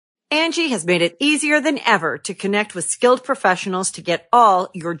Angie has made it easier than ever to connect with skilled professionals to get all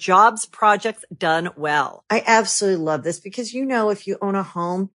your jobs projects done well. I absolutely love this because, if you own a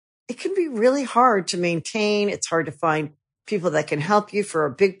home, it can be really hard to maintain. It's hard to find people that can help you for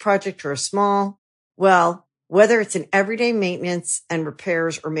a big project or a small. Well, whether it's in everyday maintenance and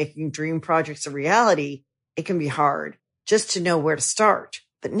repairs or making dream projects a reality, it can be hard just to know where to start.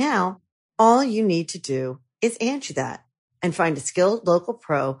 But now all you need to do is Angie that and find a skilled local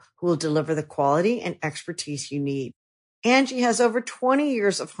pro who will deliver the quality and expertise you need. Angie has over 20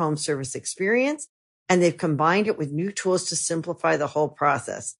 years of home service experience, and they've combined it with new tools to simplify the whole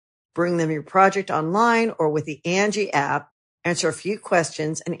process. Bring them your project online or with the Angie app, answer a few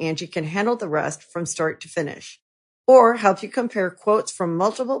questions, and Angie can handle the rest from start to finish. Or help you compare quotes from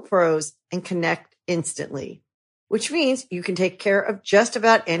multiple pros and connect instantly, which means you can take care of just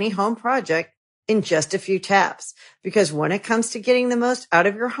about any home project in just a few taps. Because when it comes to getting the most out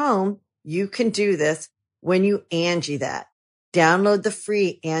of your home, you can do this when you Angie that. Download the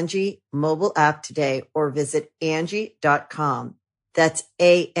free Angie mobile app today or visit Angie.com. That's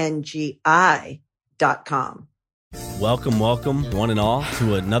ANGI.com. Welcome, one and all,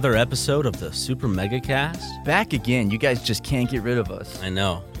 to another episode of the Super Mega Cast. Back again. You guys just can't get rid of us. I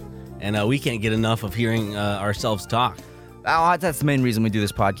know. And we can't get enough of hearing ourselves talk. Oh, that's the main reason we do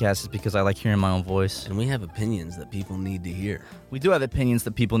this podcast, is because I like hearing my own voice. And we have opinions that people need to hear. We do have opinions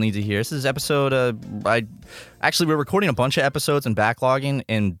that people need to hear. This is episode, we're recording a bunch of episodes and backlogging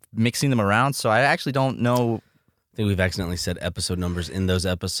and mixing them around, so I actually don't know. I think we've accidentally said episode numbers in those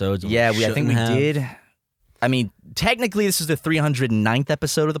episodes. Yeah, I think we did. I mean, technically, this is the 309th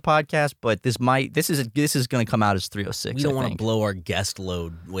episode of the podcast, but this is going to come out as 306. We don't want to blow our guest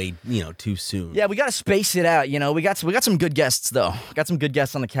load way too soon. Yeah, we got to space it out. We got some good guests though. Got some good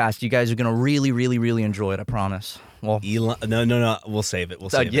guests on the cast. You guys are going to really, really, really enjoy it. I promise. Well, no, we'll save it.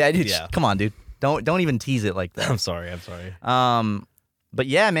 Yeah. Come on, dude. Don't even tease it like that. I'm sorry. But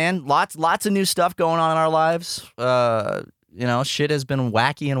yeah, man, lots of new stuff going on in our lives. Shit has been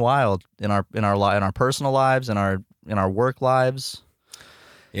wacky and wild in our personal lives, in our work lives.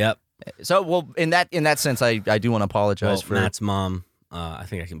 Yep. So, well, in that sense, I do want to apologize for Matt's mom. I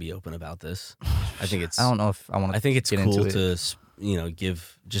think I can be open about this. I think it's. I don't know if I want to. I think it's get cool into to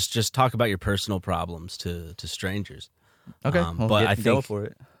give just talk about your personal problems to strangers. Okay, but I think go for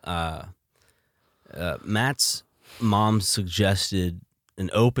it. Matt's mom suggested an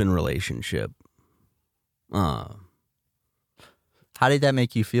open relationship. How did that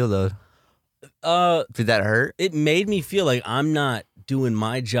make you feel, though? Did that hurt? It made me feel like I'm not doing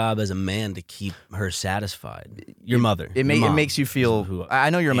my job as a man to keep her satisfied. Your mother. It makes you feel. I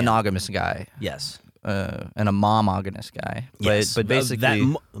know you're a monogamous guy. Yes. And a monogamous guy. Yes. But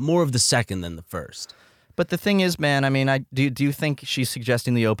basically, more of the second than the first. But the thing is, man, I mean, do you think she's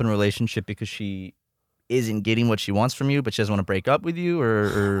suggesting the open relationship because she isn't getting what she wants from you, but she doesn't want to break up with you,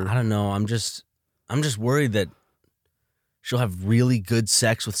 or I don't know. I'm just worried that she'll have really good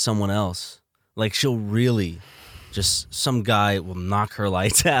sex with someone else. Like, she'll really some guy will knock her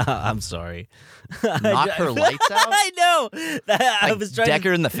lights out. I'm sorry. Knock her lights out? I know. I was trying deck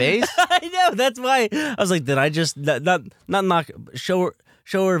her in the face? I know. That's why I was like, did I just not knock, show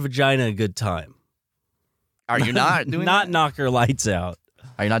her vagina a good time? Are you not doing not that? Knock her lights out.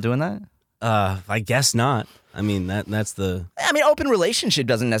 Are you not doing that? I guess not. I mean, that's the... I mean, open relationship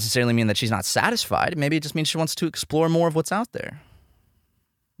doesn't necessarily mean that she's not satisfied. Maybe it just means she wants to explore more of what's out there.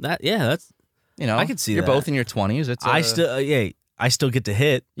 That's... I could see you're that. Both in your 20s. It's I still get to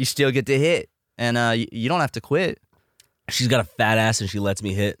hit. You still get to hit. And you don't have to quit. She's got a fat ass and she lets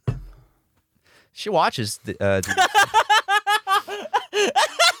me hit. She watches... Hi,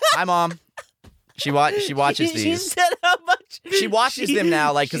 Mom. She watches these. She said how much... She watches them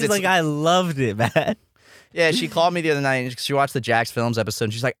now, like, because it's like, I loved it, man. Yeah, she called me the other night, and she watched the Jax Films episode,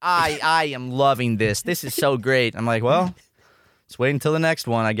 and she's like, I am loving this. This is so great. I'm like, well, let's wait until the next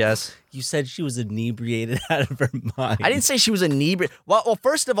one, I guess. You said she was inebriated out of her mind. I didn't say she was inebriated. Well,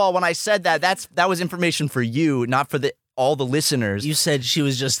 first of all, when I said that was information for you, not for all the listeners. You said she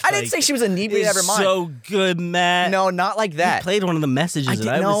was just I didn't say she was inebriated out of her mind. So good, Matt. No, not like that. You played one of the messages.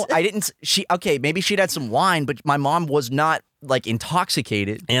 I didn't. Okay, maybe she'd had some wine, but my mom was not, like,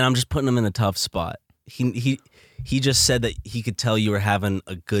 intoxicated. And I'm just putting him in a tough spot. He just said that he could tell you were having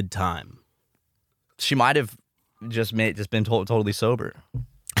a good time. She might have just been totally sober.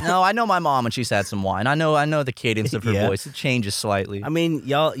 No, I know my mom when she's had some wine. I know the cadence of her voice. It changes slightly. I mean,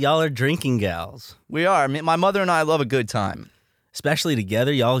 y'all are drinking gals. We are. I mean, my mother and I love a good time. Especially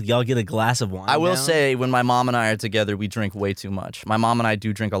together, y'all get a glass of wine. I will say, when my mom and I are together, we drink way too much. My mom and I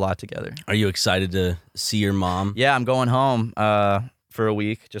do drink a lot together. Are you excited to see your mom? Yeah, I'm going home. for a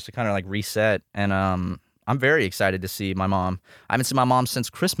week just to kind of like reset. And I'm very excited to see my mom. I haven't seen my mom since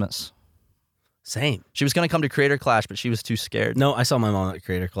Christmas. Same. She was going to come to Creator Clash, but she was too scared. No, I saw my mom at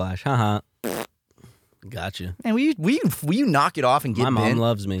Creator Clash. Haha. Gotcha. Man, will you knock it off and get My mom in?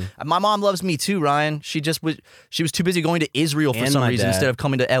 loves me. My mom loves me too, Ryan. She was too busy going to Israel for And some my reason dad. instead of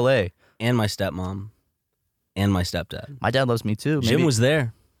coming to LA. And my stepmom. And my stepdad. My dad loves me too. Jim was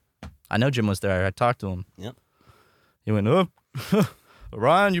there. I know Jim was there. I talked to him. Yep. He went, "Oh,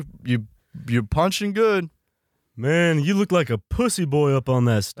 Ryan, you're punching good. Man, you look like a pussy boy up on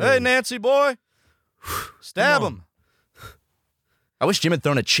that stage. Hey, Nancy boy, stab him." I wish Jim had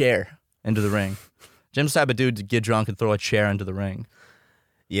thrown a chair into the ring. Jim's the type of dude to get drunk and throw a chair into the ring.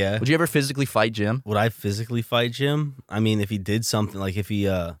 Yeah. Would you ever physically fight Jim? Would I physically fight Jim? I mean, if he did something, like if he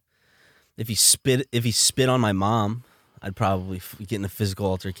spit on my mom, I'd probably get in a physical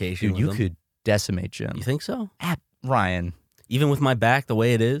altercation Dude, with you him. could decimate Jim. You think so? Ryan, Even with my back the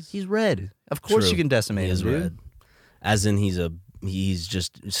way it is? he's red. Of course True. you can decimate He him, is dude. red. As in he's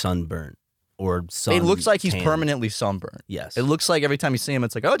just sunburnt or sun. It looks like he's tan. permanently sunburned. Yes. It looks like every time you see him,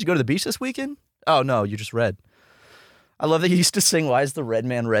 it's like, oh, did you go to the beach this weekend? Oh, no, you're just red. I love that he used to sing, "Why is the red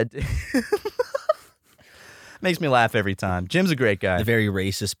man red?" Makes me laugh every time. Jim's a great guy. The very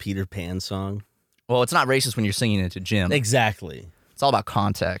racist Peter Pan song. Well, it's not racist when you're singing it to Jim. Exactly. It's all about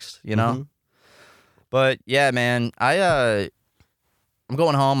context, you know? Mhm. But yeah, man, I'm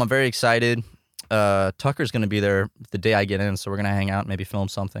going home. I'm very excited. Tucker's going to be there the day I get in, so we're going to hang out and maybe film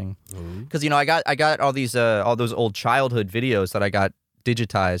something. Because, I got all those old childhood videos that I got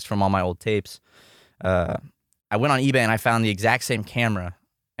digitized from all my old tapes. I went on eBay and I found the exact same camera,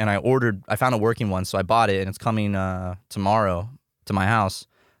 and I found a working one, so I bought it, and it's coming tomorrow to my house,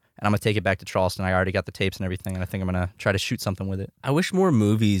 and I'm going to take it back to Charleston. I already got the tapes and everything, and I think I'm going to try to shoot something with it. I wish more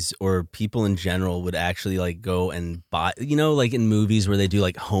movies or people in general would actually like go and buy, like in movies where they do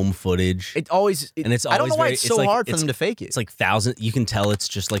like home footage. And it's always I don't know why it's so hard for them to fake it. It's like you can tell it's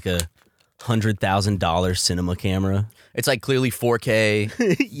just like a $100,000 cinema camera. It's like clearly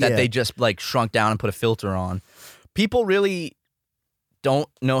 4K Yeah. that they just like shrunk down and put a filter on. People really don't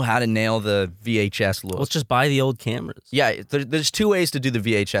know how to nail the VHS look. Let's just buy the old cameras. Yeah, there's two ways to do the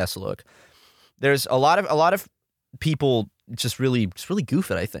VHS look. There's a lot of people just really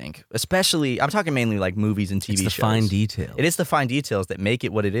goof it, I think. Especially, I'm talking mainly like movies and TV It's the shows. fine details. It is the fine details that make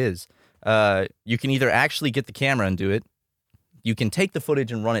it what it is. You can either actually get the camera and do it. You can take the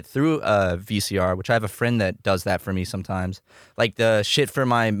footage and run it through a VCR, which I have a friend that does that for me sometimes. Like the shit for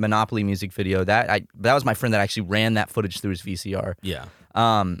my Monopoly music video, that was my friend that actually ran that footage through his VCR. Yeah.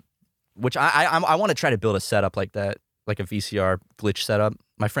 Which I want to try to build a setup like that, like a VCR glitch setup.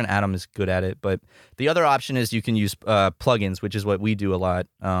 My friend Adam is good at it, but the other option is you can use plugins, which is what we do a lot.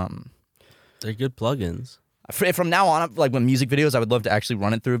 They're good plugins. From now on, like when music videos, I would love to actually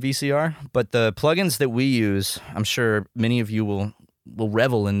run it through a VCR. But the plugins that we use, I'm sure many of you will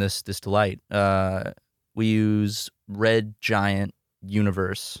revel in this delight. We use Red Giant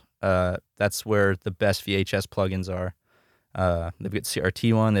Universe. That's where the best VHS plugins are. They've got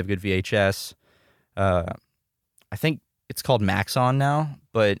CRT one. They've got VHS. I think it's called Maxon now,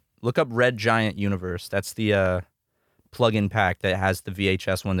 but look up Red Giant Universe. That's the plug-in pack that has the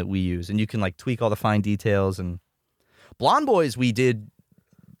VHS one that we use, and you can like tweak all the fine details. And Blonde Boys, we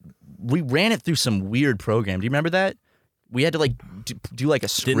ran it through some weird program. Do you remember that? We had to like do like a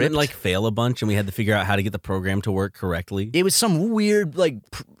script. Didn't it like fail a bunch, and we had to figure out how to get the program to work correctly? It was some weird like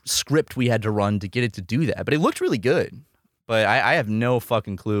script we had to run to get it to do that, but it looked really good. But I have no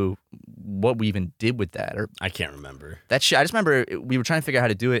fucking clue what we even did with that. Or I can't remember. that shit. I just remember we were trying to figure out how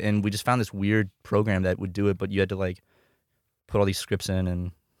to do it, and we just found this weird program that would do it, but you had to like put all these scripts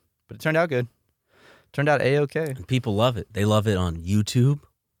in, but it turned out good. Turned out A-okay. And people love it. They love it on YouTube,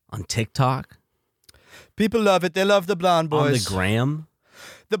 on TikTok, People love it. They love the Blonde Boys. on the gram.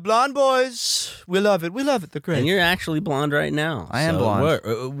 The Blonde Boys. We love it. We love it. They're great. And you're actually blonde right now. I am so blonde.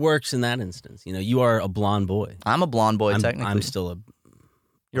 It works in that instance. You are a blonde boy. I'm a blonde boy, I'm technically. still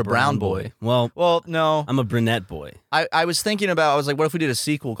You're a brown boy. Well, no. I'm a brunette boy. I was thinking about, I was like, what if we did a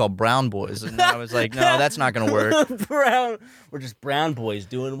sequel called Brown Boys? And I was like, no, that's not going to work. Brown. We're just brown boys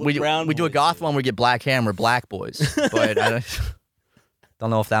doing what We brown do a boys goth do. one where we get black hair and we're black boys. But I don't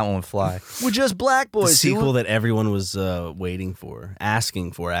know if that one would fly. We're just black boys. The sequel that everyone was waiting for,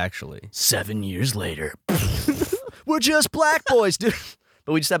 asking for, actually. 7 years later. We're just black boys, dude.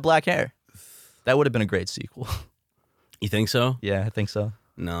 But we just had black hair. That would have been a great sequel. You think so? Yeah, I think so.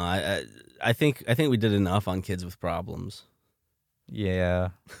 No, I think we did enough on Kids with Problems. Yeah.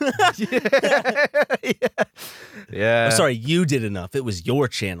 Yeah. Oh, sorry, you did enough. It was your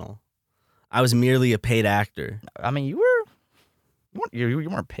channel. I was merely a paid actor. I mean, You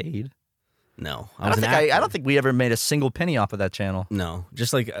weren't paid. No, I don't think we ever made a single penny off of that channel. No,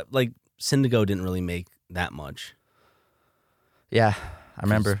 just like Syndigo didn't really make that much. Yeah, I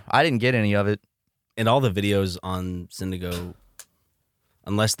remember. I didn't get any of it. And all the videos on Syndigo,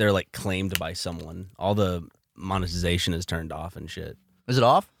 unless they're like claimed by someone, all the monetization is turned off and shit. Is it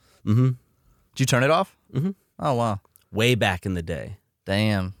off? Mm-hmm. Did you turn it off? Mm-hmm. Oh, wow. Way back in the day.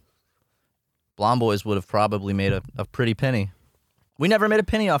 Damn. Blonde Boys would have probably made a pretty penny. We never made a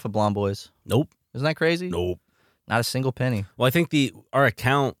penny off of Blonde Boys. Nope. Isn't that crazy? Nope. Not a single penny. Well, I think our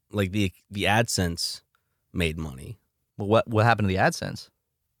account, like the AdSense, made money. Well, what happened to the AdSense?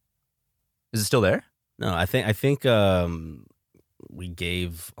 Is it still there? No, I think we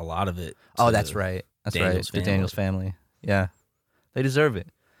gave a lot of it. Oh, that's right. That's Daniel's right. To Daniel's family. Yeah, they deserve it.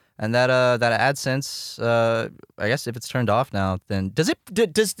 And that AdSense, I guess if it's turned off now, then is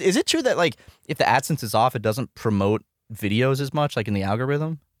it true that like if the AdSense is off, it doesn't promote videos as much, like in the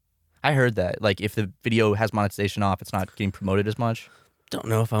algorithm? I heard that like if the video has monetization off, it's not getting promoted as much. Don't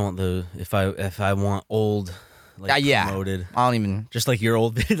know if I want if I want old like promoted. I don't even just like your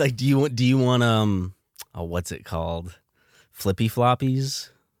old like do you want what's it called? Flippy floppies?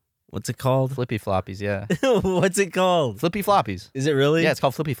 What's it called? Flippy floppies, yeah. What's it called? Flippy floppies. Is it really? Yeah, it's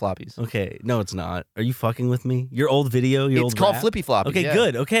called flippy floppies. Okay, no, it's not. Are you fucking with me? Your old video, It's called flippy floppies. Okay, yeah.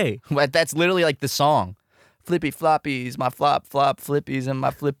 good. Okay, that's literally like the song. Flippy floppies, my flop flippies, and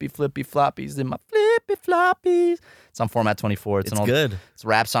my flippy floppies, and my flippy floppies. It's on Format 24. It's good. It's a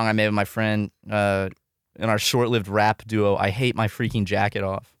rap song I made with my friend in our short-lived rap duo. I hate my freaking jacket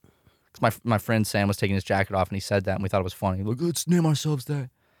off. Because my friend Sam was taking his jacket off, and he said that, and we thought it was funny. Like, let's name ourselves that.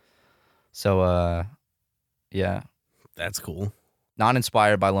 So, yeah. That's cool. Not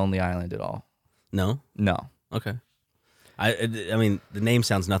inspired by Lonely Island at all. No? No. Okay. I mean, the name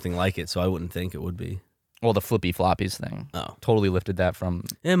sounds nothing like it, so I wouldn't think it would be. Well, the flippy floppies thing. Oh. Totally lifted that from...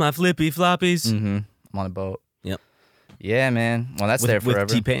 Yeah, my flippy floppies. Mm-hmm. I'm on a boat. Yep. Yeah, man. Well, that's there forever. With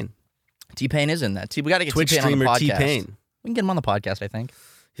T-Pain. T-Pain is in that. We got to get Twitch T-Pain on the streamer podcast. T-Pain. We can get him on the podcast, I think.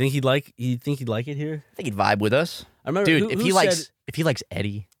 You think he'd like it here? I think he'd vibe with us. I remember, dude. If he likes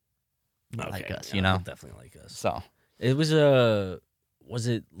Eddie, he'd like us. Yeah, you know, he'll definitely like us. So it was was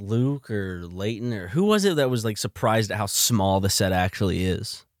it Luke or Leighton or who was it that was like surprised at how small the set actually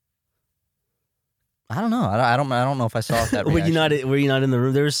is? I don't know. I don't know if I saw that. Were you not in the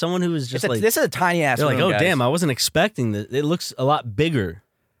room? There was someone who was just like, this is a tiny ass. They're room, like, oh guys. damn, I wasn't expecting that. It looks a lot bigger.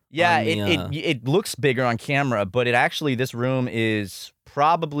 Yeah, it looks bigger on camera, but this room is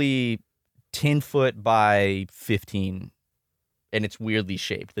probably 10 foot by 15, and it's weirdly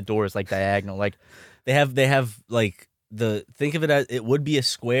shaped. The door is like diagonal. Like they have like think of it as it would be a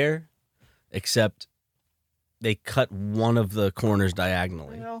square, except they cut one of the corners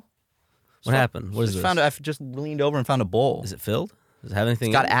diagonally. What happened? What is this? I just leaned over and found a bowl. Is it filled? Does it have anything?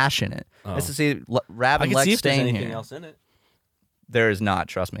 It's got ash in it. Oh. Let's see. Rab and I can Lex see if there's staying anything here. else in it. There is not.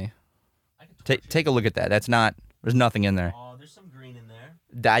 Trust me. Take a look at that. That's not. There's nothing in there. Oh, there's some green in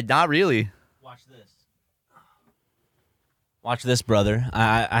there. Not really. Watch this. Watch this, brother.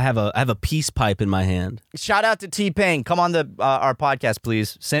 I have a peace pipe in my hand. Shout out to T-Pain. Come on our podcast,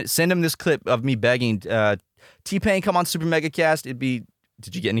 please. Send him this clip of me begging. T-Pain, come on Super Mega Cast. Did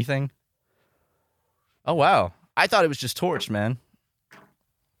you get anything? Oh wow. I thought it was just torched, man.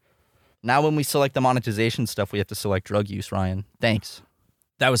 Now when we select the monetization stuff, we have to select drug use, Ryan. Thanks.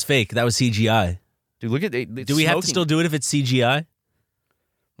 That was fake. That was CGI. Dude, look at it. Do we have to still do it if it's CGI?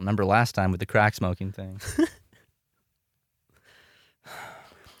 Remember last time with the crack smoking thing. Look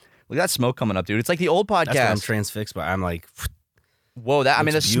at that smoke coming up, dude. It's like the old podcast. That's what I'm transfixed by. I'm like, whoa, the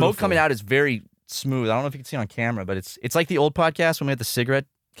beautiful. Smoke coming out is very smooth. I don't know if you can see it on camera, but it's like the old podcast when we had the cigarette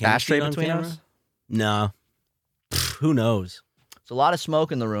ashtray between us. No. Who knows? There's a lot of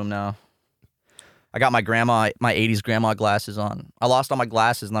smoke in the room now. I got my 80s grandma glasses on. I lost all my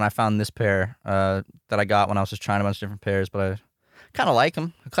glasses, and then I found this pair that I got when I was just trying a bunch of different pairs, but I kind of like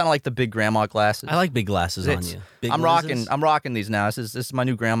them. I kind of like the big grandma glasses. I like big glasses on you. Big I'm lenses? rocking these now. This is my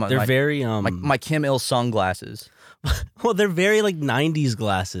new grandma. They're very my Kim Il-sung glasses. Well, they're very like 90s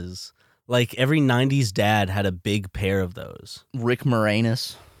glasses. Like every 90s dad had a big pair of those. Rick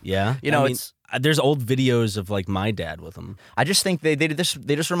Moranis. Yeah. There's old videos of like my dad with them. I just think they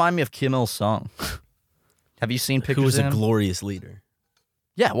just remind me of Kim Il-sung. Have you seen pictures Who was of him? a glorious leader.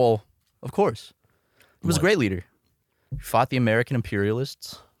 Yeah, well, of course. He was a great leader. He fought the American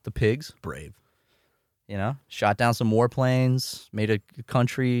imperialists, the pigs. Brave. You know, shot down some warplanes, made a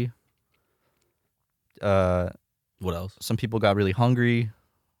country. What else? Some people got really hungry.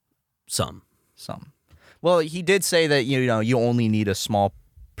 Some. Well, he did say that you only need a small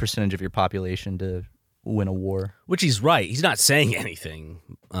percentage of your population to win a war. Which he's right. He's not saying anything.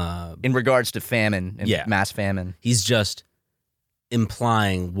 In regards to famine and Yeah. mass famine. He's just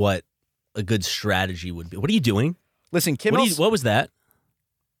implying what a good strategy would be. What are you doing? Listen, Kimmel's... What was that?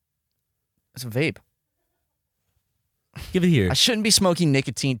 It's a vape. Give it here. I shouldn't be smoking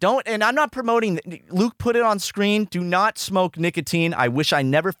nicotine. And I'm not promoting... Luke put it on screen. Do not smoke nicotine. I wish I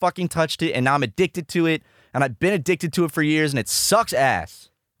never fucking touched it, and now I'm addicted to it, and I've been addicted to it for years, and it sucks ass.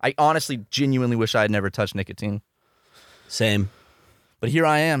 I honestly, genuinely wish I had never touched nicotine. Same. But here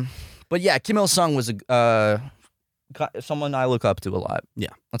I am. But yeah, Kim Il-sung was someone I look up to a lot. Yeah.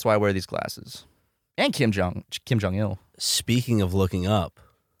 That's why I wear these glasses. And Kim Jong-il. Speaking of looking up,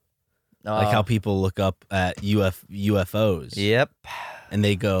 like how people look up at UFOs. Yep. And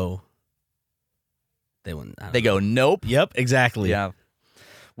they go... They go, nope. Yep, exactly. Yeah.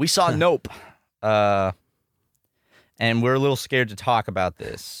 We saw Nope. And we're a little scared to talk about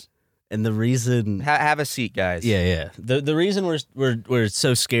this. And the reason... Have a seat, guys. Yeah. The reason we're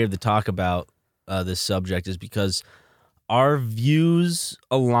so scared to talk about this subject is because our views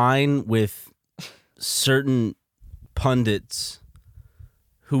align with certain pundits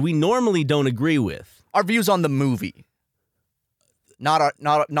who we normally don't agree with. Our views on the movie. Not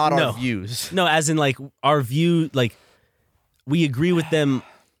our views. No, as in like our view, like we agree with them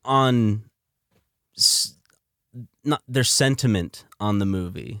on not their sentiment on the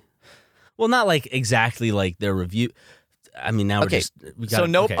movie. Well, not like exactly like their review. I mean, now Okay,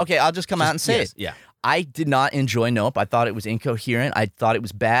 Nope. Okay, I'll just come out and say it. Yeah. I did not enjoy Nope. I thought it was incoherent. I thought it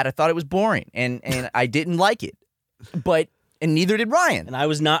was bad. I thought it was boring, and I didn't like it. And neither did Ryan. And I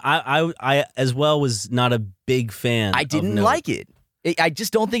was not. I as well was not a big fan. I didn't of Nope. like it. I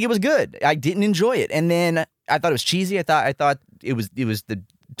just don't think it was good. I didn't enjoy it. And then I thought it was cheesy. I thought it was the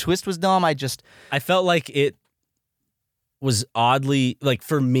twist was dumb. I felt like it was oddly, like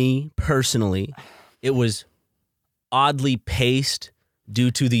for me personally, it was oddly paced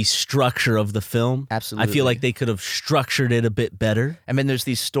due to the structure of the film. Absolutely. I feel like they could have structured it a bit better. I mean, there's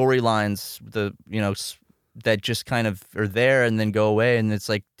these storylines, that just kind of are there and then go away, and it's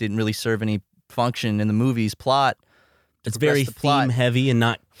like didn't really serve any function in the movie's plot. It's very theme heavy and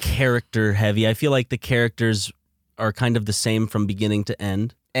not character heavy. I feel like the characters are kind of the same from beginning to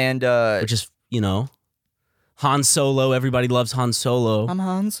end. And which is, Han Solo. Everybody loves Han Solo. I'm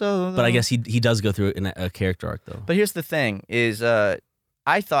Han Solo. But I guess he does go through a character arc though. But here's the thing: is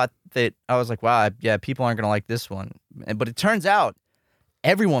I thought that I was like, wow, yeah, people aren't gonna like this one, but it turns out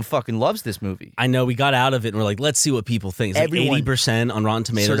everyone fucking loves this movie. I know, we got out of it and we're like, let's see what people think. It's Everyone- like 80% on Rotten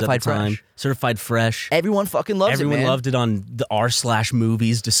Tomatoes at the Certified time. fresh. Certified fresh. Everyone fucking loves it, man. Everyone loved it on the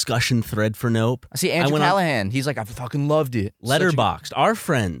r/movies discussion thread for Nope. I see Andrew went on Callahan. He's like, I fucking loved it. Letterboxd. Our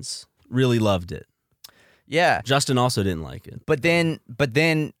friends really loved it. Yeah, Justin also didn't like it. but then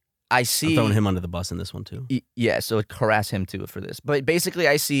I see I'm throwing him under the bus in this one too. Yeah, so harass him too for this. But basically,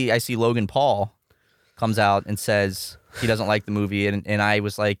 I see Logan Paul comes out and says he doesn't like the movie, and I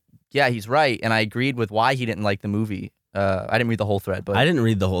was like, yeah, he's right, and I agreed with why he didn't like the movie. I didn't read the whole thread, but I didn't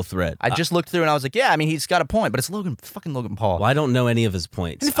read the whole thread. I just looked through and I was like, yeah, I mean, he's got a point, but it's fucking Logan Paul. Well, I don't know any of his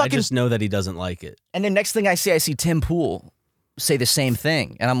points. And I just know that he doesn't like it. And then next thing I see Tim Pool say the same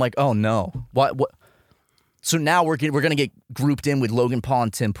thing, and I'm like, oh no, what? So now we're gonna get grouped in with Logan Paul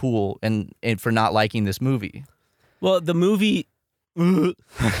and Tim Pool, and for not liking this movie. Well, the movie,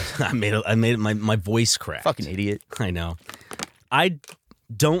 I made it. My voice cracked. Fucking idiot. I know. I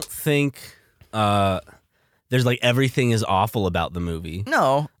don't think there's like everything is awful about the movie.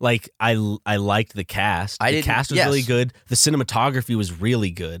 No, Like I liked the cast. The cast was really good. The cinematography was really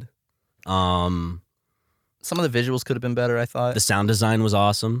good. Some of the visuals could have been better, I thought. The sound design was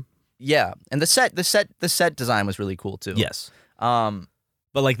awesome. Yeah, and the set design was really cool too. Yes. Um,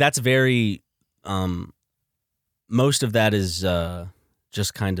 But like that's very most of that is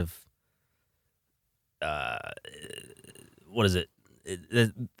just kind of what is it?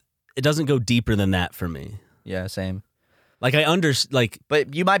 It doesn't go deeper than that for me. yeah, same. Like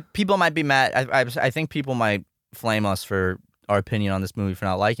But people might be mad. I think people might flame us for our opinion on this movie for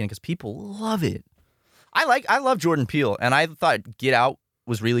not liking it because people love it. I love Jordan Peele, and I thought Get Out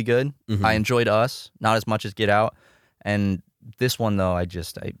was really good. Mhm. I enjoyed Us, not as much as Get Out. And this one though,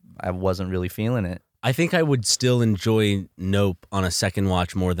 I wasn't really feeling it. I think I would still enjoy Nope on a second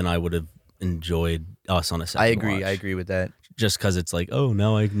watch more than I would have enjoyed Us on a second watch. I agree with that. Just because it's like, oh,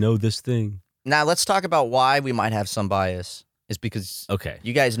 now I know this thing. Now let's talk about why we might have some bias. Is because Okay.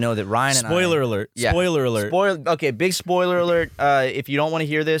 you guys know that Ryan and Spoiler alert. Yeah. Spoiler alert. Okay, big spoiler alert. If you don't want to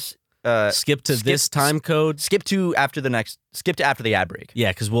hear this, Skip to this time code. skip to after the ad break.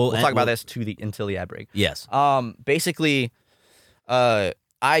 Yeah, because We'll talk about this until the ad break. Yes. Basically, Ryan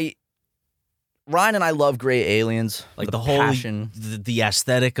Ryan and I love gray aliens. Like with the a whole passion. the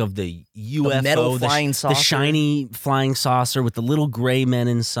aesthetic of the UFO, The metal flying saucer. the shiny flying saucer with the little gray men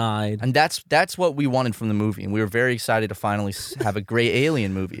inside. And that's what we wanted from the movie, and we were very excited to finally have a gray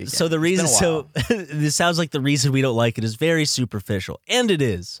alien movie again. So the It's reason, been a while. this sounds like the reason we don't like it is very superficial, and it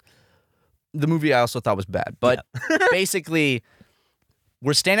is. The movie I also thought was bad, but basically,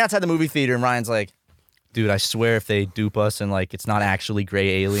 we're standing outside the movie theater, and Ryan's like, "Dude, I swear if they dupe us and like it's not actually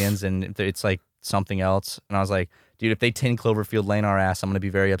gray aliens and it's like something else," and I was like, "Dude, if they 10 Cloverfield Lane our ass, I'm gonna be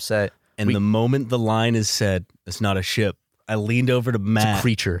very upset." And the moment the line is said, "It's not a ship," I leaned over to It's Matt, a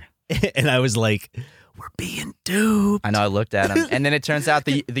creature. and I was like, "We're being duped." I know. I looked at him, and then it turns out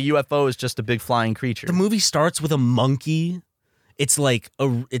the UFO is just a big flying creature. The movie starts with a monkey. It's like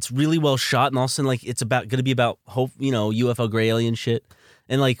it's really well shot, and all of a sudden, like it's going to be about UFO gray alien shit,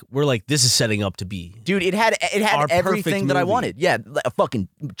 and like we're like, this is setting up to be, Dude, it had our everything perfect that I movie. wanted. Yeah, like a fucking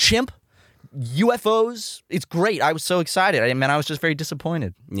chimp, UFOs. It's great. I was so excited. I was just very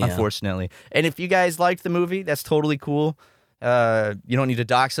disappointed, unfortunately. And if you guys liked the movie, that's totally cool. You don't need to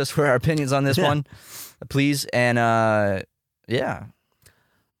dox us for our opinions on this one, please. And yeah,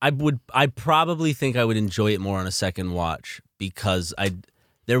 I probably think I would enjoy it more on a second watch because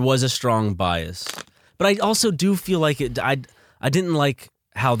there was a strong bias, but I also do feel like I didn't like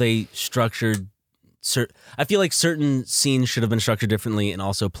how they structured. I feel like certain scenes should have been structured differently and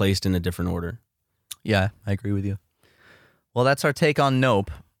also placed in a different order. yeah, I agree with you. Well, that's our take on Nope.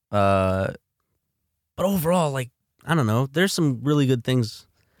 But overall, like, I don't know, there's some really good things.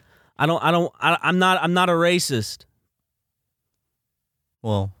 I'm not a racist.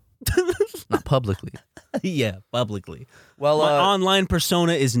 Well, not publicly. Yeah, publicly. Well, My online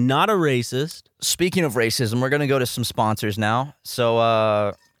persona is not a racist. speaking of racism, we're gonna go to some sponsors now.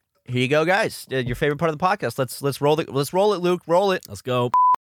 So here you go, guys. Your favorite part of the podcast. Let's roll it. Let's roll it, Luke. Roll it. Let's go.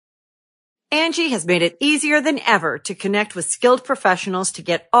 Angie has made it easier than ever to connect with skilled professionals to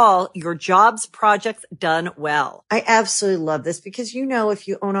get all your jobs projects done well. I absolutely love this because, if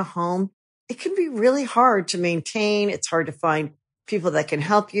you own a home, it can be really hard to maintain. It's hard to find people that can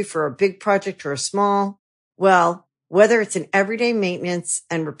help you for a big project or a small. Well, whether it's in everyday maintenance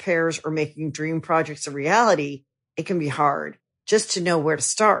and repairs or making dream projects a reality, it can be hard just to know where to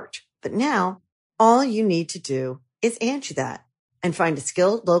start. But now all you need to do is Angie that and find a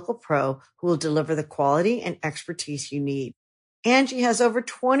skilled local pro who will deliver the quality and expertise you need. Angie has over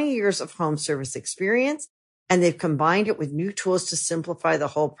 20 years of home service experience, and they've combined it with new tools to simplify the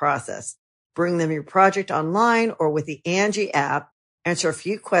whole process. Bring them your project online or with the Angie app, answer a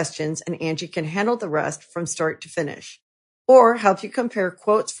few questions, and Angie can handle the rest from start to finish. Or help you compare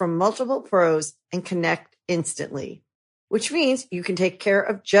quotes from multiple pros and connect instantly, which means you can take care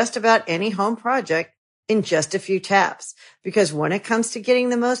of just about any home project in just a few taps. Because when it comes to getting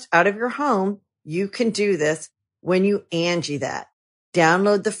the most out of your home, you can do this when you Angie that.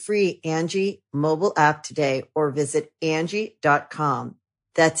 Download the free Angie mobile app today or visit Angie.com.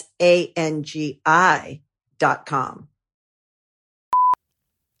 That's ANGI.com.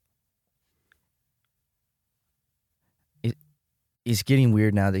 It's getting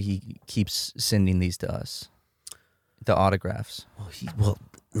weird now that he keeps sending these to us, the autographs. Well,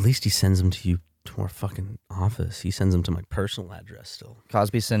 at least he sends them to you to our fucking office. He sends them to my personal address still.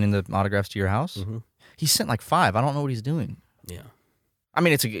 Cosby's sending the autographs to your house? Mm-hmm. He sent like 5. I don't know what he's doing. Yeah. I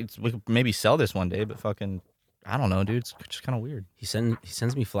mean, we could maybe sell this one day, but fucking, I don't know, dude. It's just kind of weird. He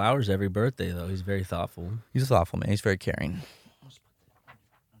sends me flowers every birthday, though. He's very thoughtful. He's a thoughtful man. He's very caring.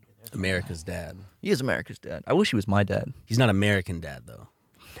 America's dad. He is America's dad. I wish he was my dad. He's not American dad, though.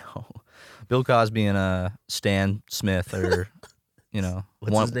 No. Bill Cosby and Stan Smith or,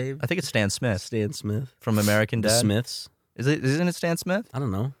 What's his name? I think it's Stan Smith Stan Smith. from American The Dad. Smiths. Isn't it Stan Smith? I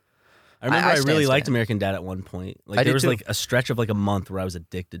don't know. I remember I really liked American Dad at one point. Like I there did was too. like a stretch of like a month where I was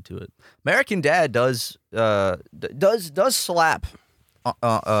addicted to it. American Dad does slap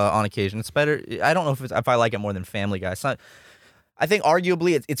on occasion. It's better. I don't know if I like it more than Family Guy. It's not. I think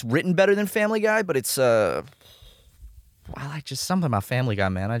arguably it's written better than Family Guy, but it's I like just something about Family Guy,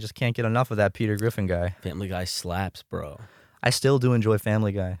 man. I just can't get enough of that Peter Griffin guy. Family Guy slaps, bro. I still do enjoy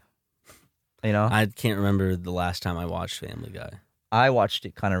Family Guy. I can't remember the last time I watched Family Guy. I watched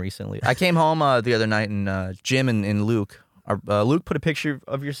it kind of recently. I came home the other night, and Jim and Luke, Luke put a picture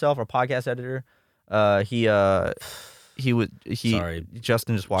of yourself, our podcast editor. Sorry,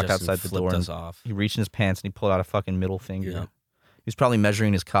 Justin just walked Justin outside the door flipped and us off. he reached in his pants and he pulled out a fucking middle finger. Yeah. He was probably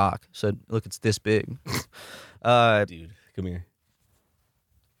measuring his cock. Said, "Look, it's this big." Dude, come here.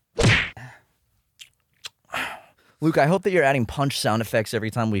 Luke, I hope that you're adding punch sound effects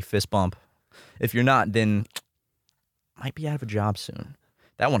every time we fist bump. If you're not, then might be out of a job soon.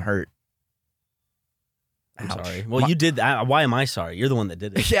 That one hurt. I'm Ouch. sorry. Well, you did that. Why am I sorry? You're the one that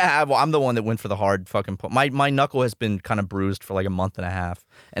did it. Yeah, well, I'm the one that went for the hard fucking my knuckle has been kind of bruised for like a month and a half.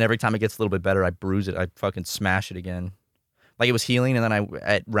 And every time it gets a little bit better, I bruise it. I fucking smash it again. Like it was healing, and then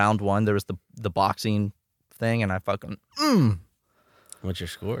at round 1 there was the boxing thing, and I fucking What's your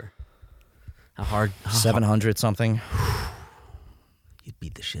score? How hard? 700 something. You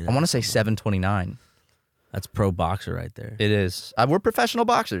beat the shit. I want to say 729. That's pro boxer right there. It is. We're professional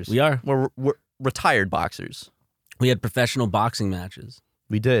boxers. We are. We're retired boxers. We had professional boxing matches.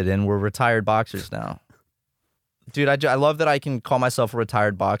 We did, and we're retired boxers now. Dude, I love that I can call myself a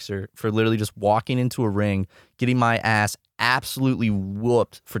retired boxer for literally just walking into a ring, getting my ass absolutely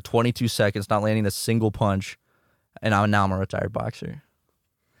whooped for 22 seconds, not landing a single punch, and now I'm a retired boxer.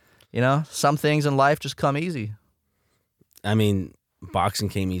 You know, some things in life just come easy. I mean, boxing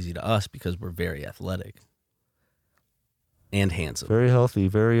came easy to us because we're very athletic and handsome. Very healthy,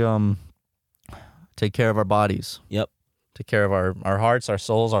 very take care of our bodies. Yep. Take care of our hearts, our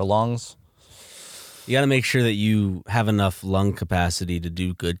souls, our lungs. You got to make sure that you have enough lung capacity to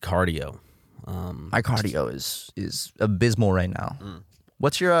do good cardio. My cardio is abysmal right now.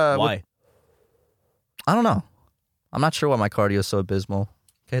 What's your Why? I don't know. I'm not sure why my cardio is so abysmal.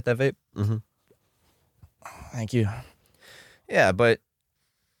 Can I hit that vape? Mm-hmm. Thank you. Yeah, but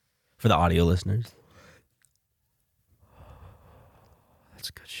For the audio listeners.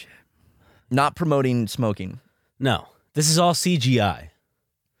 that's good shit. Not promoting smoking. No, this is all CGI.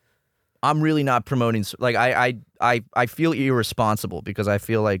 I'm really not promoting. Like I feel irresponsible because I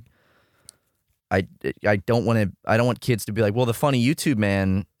feel like I don't want kids to be like, well, the funny YouTube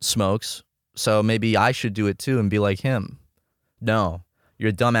man smokes, so maybe I should do it too and be like him. No, you're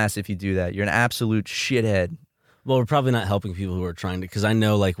a dumbass if you do that. You're an absolute shithead. Well, we're probably not helping people who are trying to, because I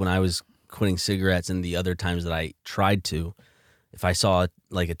know like when I was quitting cigarettes and the other times that I tried to, if I saw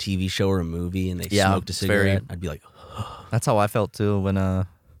like a TV show or a movie and they smoked a cigarette, I'd be like, that's how I felt too when I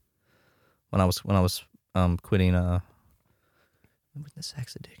was quitting with the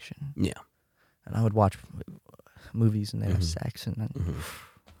sex addiction. yeah. And I would watch movies and they have sex and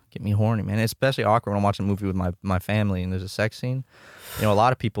get me horny, man. It's especially awkward when I'm watching a movie with my family and there's a sex scene. You know, a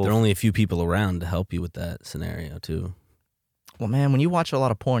lot of people. There are only a few people around to help you with that scenario too. Well, man, when you watch a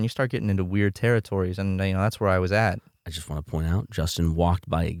lot of porn, you start getting into weird territories, and you know that's where I was at. I just want to point out, Justin walked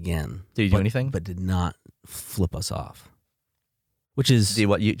by again. Did you do anything? But did not flip us off. Which is... See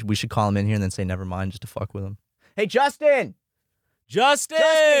what? We should call him in here and then say never mind just to fuck with him. Hey, Justin! Justin!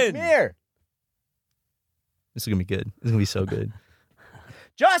 Come here! This is going to be good. This is going to be so good.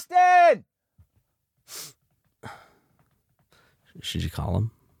 Justin! Should you call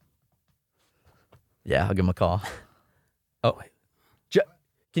him? Yeah, I'll give him a call. Oh, wait.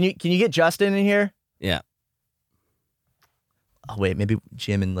 Can you get Justin in here? Yeah. Oh, wait, maybe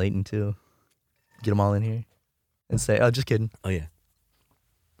Jim and Leighton too. Get them all in here and say, oh, just kidding. Oh, yeah.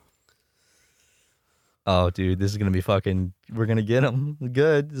 Oh, dude, this is going to be fucking, we're going to get him.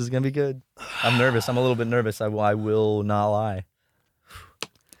 Good. This is going to be good. I'm nervous. I'm a little bit nervous. I will not lie.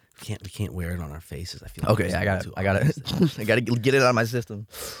 We can't wear it on our faces. I feel Okay, I got to get it out of my system.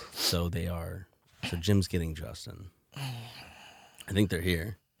 So Jim's getting Justin. I think they're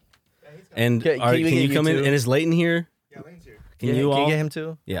here. Yeah, he's got And Can can you you get come you in? too? And is Leighton here? Yeah, Lane's here. Can you all? get him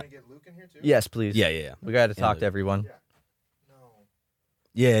too? Yeah. Can I get Luke in here too? Yes, please. Yeah. We got to talk Luke. to everyone. Yeah. No.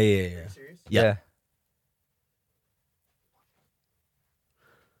 Yeah. Are you serious? Yeah.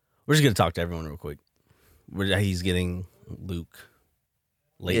 We're just gonna talk to everyone real quick. He's getting Luke.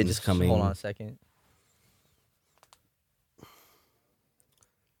 Leighton's just coming. Hold on a second.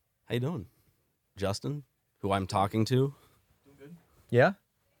 How you doing, Justin? Who I'm talking to? Doing good? Yeah?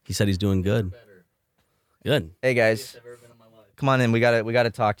 He said he's doing good. Better. Good. Hey, guys. I've ever been in my life. Come on in. We gotta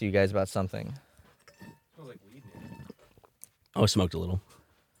talk to you guys about something. Smells like weed, man. Oh, I smoked a little.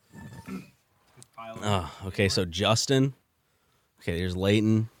 Oh, okay. So Justin. Okay, there's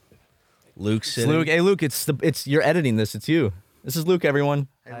Leighton. Luke's It's sitting. Luke. Hey, Luke. It's you're editing this. It's you. This is Luke, everyone.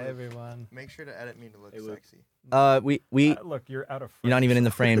 Hey, Hi Luke, everyone. make sure to edit me to look sexy. We Look, you're out of frame. you're not even in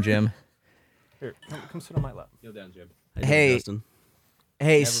the frame, Jim. Here, come sit on my lap. How you doing, Hey. Justin?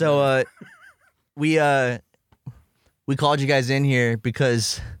 Hey, so we called you guys in here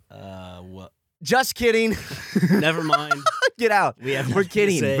because What? just kidding. Never mind. Get out. We have We're nothing to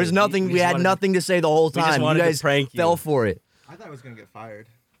kidding. say. There's nothing. We We just had wanted nothing to say the whole we just time. You wanted to guys prank you. fell for it. I thought I was gonna get fired.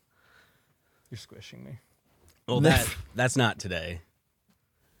 You're squishing me. Well, that's not today.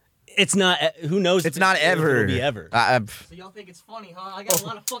 It's not. Who knows? It's if not if ever. It'll be ever. So y'all think it's funny, huh? I got a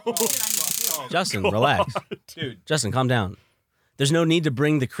lot of fucking shit I need to do. Justin, relax. Dude. Justin, calm down. There's no need to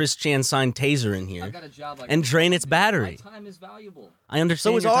bring the Chris Chan signed taser in here I've got a job like and drain its My battery. time is valuable. I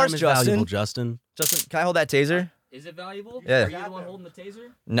understand So is your time ours, is Justin. valuable, Justin. Justin, can I hold that taser? Is it valuable? Yeah. Are you the one holding the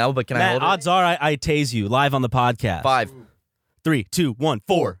taser? No, but can I Matt, hold it? odds are I tase you live on the podcast. 5. 3, 2, 1,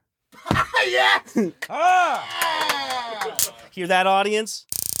 4. Yes! Hear that, audience?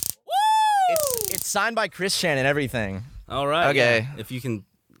 It's signed by Chris Chan and everything. All right. Okay. yeah. If you can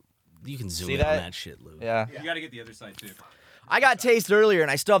zoom See in that? on that shit, Lou. Yeah. You gotta get the other side too. I got tased earlier, and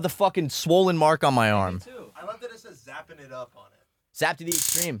I still have the fucking swollen mark on my arm. I love that it says zapping it up on it. Zap to the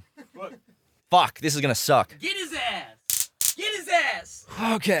extreme. Look. Fuck, this is gonna suck. Get his ass! Get his ass!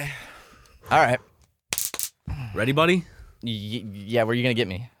 Okay. All right. Ready, buddy? Yeah, where are you gonna get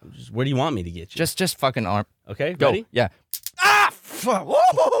me? Where do you want me to get you? Just fucking arm. okay. Go. Ready? Yeah. Ah! Fuck. Woo!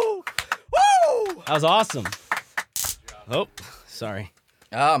 Woo! That was awesome. Oh, sorry.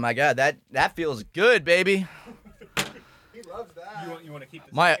 Oh my god, that feels good, baby. He loves that. You want to keep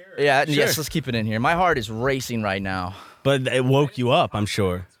this My here? yeah, Sure. yes, let's keep it in here. My heart is racing right now. But it woke you up, I'm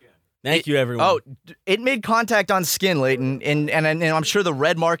sure. Thank you, everyone. Oh, it made contact on skin, Leighton, and I'm sure the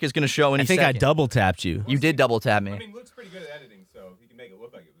red mark is gonna show any I think I second. double tapped you. You did double tap me. I mean, Luke's pretty good at editing, so he can make it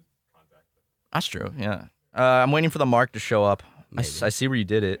look like it was contact. That's true. Yeah. I'm waiting for the mark to show up. I see where you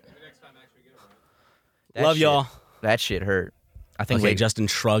did it. Next time, actually get around. That Love shit- y'all. That shit hurt. I think Okay, Leighton- Justin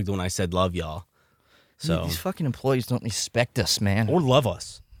shrugged when I said love y'all. So these fucking employees don't respect us, man. or love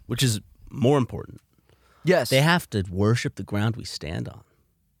us, which is more important. Yes. They have to worship the ground we stand on.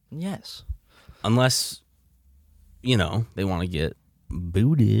 Yes. Unless, they want to get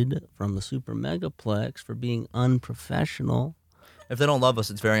booted from the Super Megaplex for being unprofessional. If they don't love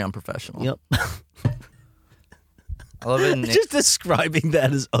us, it's very unprofessional. Yep. I love it. Just describing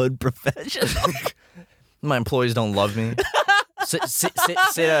that as unprofessional. My employees don't love me.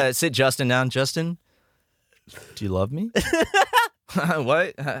 Sit Justin down. Justin, do you love me?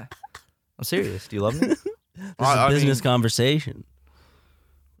 What? I'm serious. Do you love me? This is a business conversation.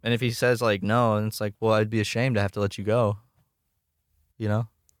 And if he says like no, and it's like, well, I'd be ashamed to have to let you go. You know?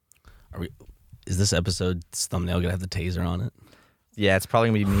 Is this episode's thumbnail going to have the taser on it? Yeah, it's probably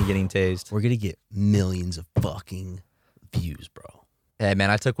gonna be me getting tased. We're going to get millions of fucking views, bro. Hey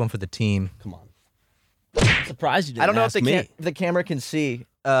man, I took one for the team. Come on. I'm surprised you didn't I don't know if ask me. the camera can see,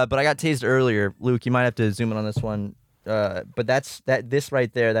 but I got tased earlier. Luke, you might have to zoom in on this one. But this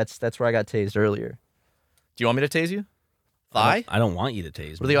right there, that's where I got tased earlier. Do you want me to tase you? Thigh? I don't want you to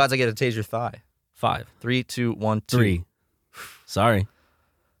tase What are me. the odds I get to tase your thigh? 5, 3, 2, 1, 2. 3. Sorry.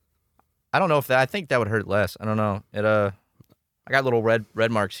 I don't know if that. I think that would hurt less. I don't know. I got little red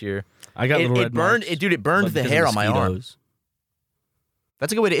marks here. I got little red it burned. marks, It burned but the because hair of on my arm. mosquitoes.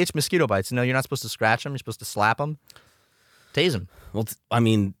 That's a good way to itch mosquito bites. No, you're not supposed to scratch them. You're supposed to slap them. Tase them. Well, I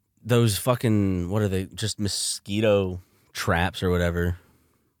mean, those fucking, what are they? Just mosquito traps or whatever.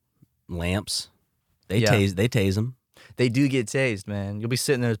 Lamps. They tase them. They do get tased, man. You'll be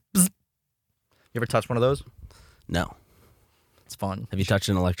sitting there. Bzz. You ever touch one of those? No. It's fun. Have you touched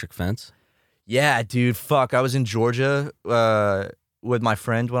an electric fence? Yeah, dude. Fuck. I was in Georgia with my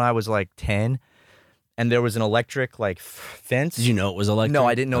friend when I was like 10, and there was an electric fence. Did you know it was electric? No,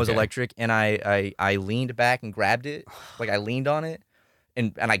 I didn't know it was Okay. electric, and I leaned back and grabbed it. Like I leaned on it,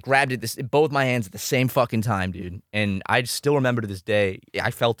 and I grabbed it both my hands at the same fucking time, dude. And I still remember to this day,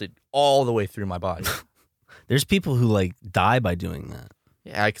 I felt it all the way through my body. There's people who die by doing that.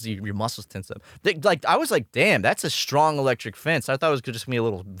 Yeah, because your muscles tense up. I was like, damn, that's a strong electric fence. I thought it was just gonna be a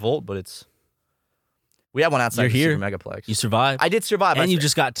little volt, but it's. We have one outside You're the here. Super Megaplex. You survived. I did survive. And you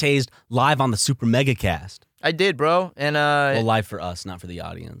just got tased live on the Super Mega Cast. I did, bro. And Well, live for us, not for the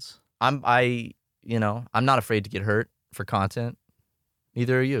audience. I'm not afraid to get hurt for content.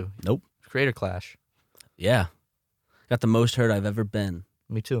 Neither are you. Nope. Creator Clash. Yeah. Got the most hurt I've ever been.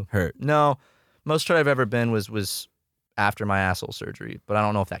 Me too. Hurt. No, most hurt I've ever been was after my asshole surgery, but I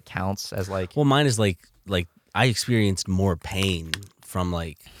don't know if that counts as like. Well, mine is like I experienced more pain from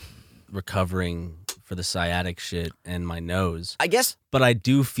recovering for the sciatic shit and my nose. I guess. But I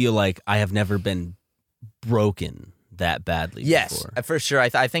do feel like I have never been broken that badly Yes, before. for sure.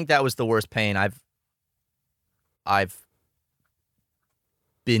 I think that was the worst pain I've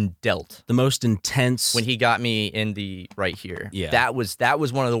been dealt. The most intense. When he got me in the right here. Yeah. That was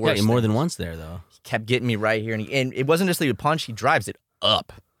one of the got worst. you more things. than once there, though. He kept getting me right here, and it wasn't just that he would punch; he drives it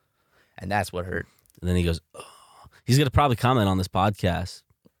up, and that's what hurt. And then he goes, oh. He's going to probably comment on this podcast.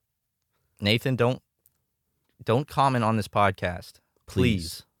 Nathan, don't comment on this podcast,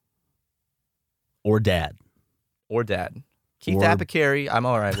 please. Or dad. Or dad. Keith Or- Apicary, I'm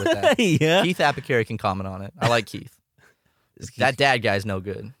all right with that. Yeah. Keith Apicary can comment on it. I like Keith. That dad guy's no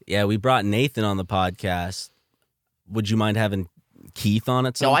good. Yeah, we brought Nathan on the podcast. Would you mind having Keith on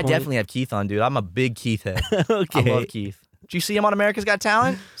at some No, I point? definitely have Keith on, dude. I'm a big Keith head. Okay. I love Keith. Did you see him on America's Got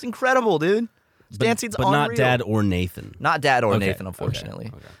Talent? It's incredible, dude. His dancing's but unreal. not Dad or Nathan. Not Dad or Okay, Nathan,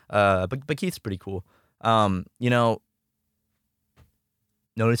 unfortunately. okay. But Keith's pretty cool. You know,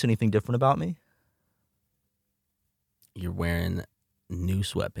 notice anything different about me? You're wearing new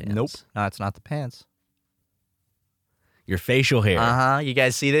sweatpants. Nope. No, it's not the pants. Your facial hair. You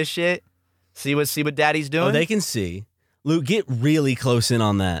guys see this shit? See what Daddy's doing? Oh, they can see. Luke, get really close in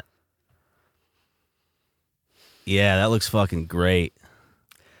on that. Yeah, that looks fucking great.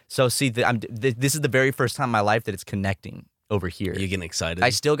 So see, this is the very first time in my life that it's connecting over here. You're getting excited. I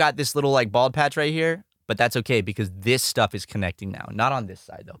still got this little like bald patch right here, but that's okay because this stuff is connecting now. Not on this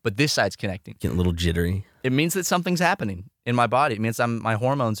side though, but this side's connecting. Getting a little jittery. It means that something's happening in my body. It means my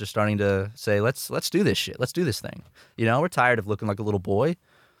hormones are starting to say, let's do this shit. Let's do this thing. You know, we're tired of looking like a little boy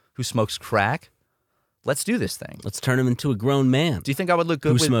who smokes crack. Let's do this thing. Let's turn him into a grown man Do you think I would look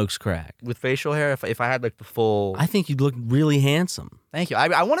good who smokes crack. with facial hair if I had like the full? I think you'd look really handsome. Thank you.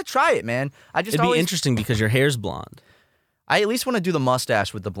 I want to try it, man. I just It'd be always, interesting because your hair's blonde. I at least want to do the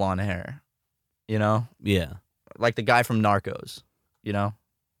mustache with the blonde hair. You know, Yeah. like the guy from Narcos. You know,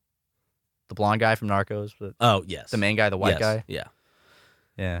 the blonde guy from Narcos, Oh, yes. the main guy, the white Yes, guy. Yeah.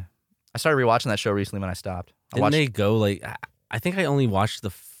 Yeah. I started rewatching that show recently when I stopped. Didn't they go like, I think I only watched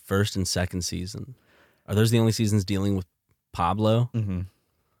the first and second season. Are those the only seasons dealing with Pablo? Mm-hmm.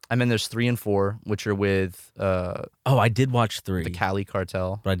 I mean, there's 3 and 4, which are with Oh, I did watch 3, the Cali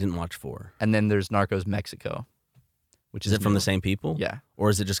cartel, but I didn't watch 4. and then there's Narcos Mexico, which Is it from new. the same people? Yeah. Or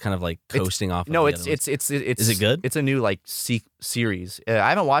is it just kind of like coasting off? No, of it's the other ones? it's. Is it good? It's a new like series. I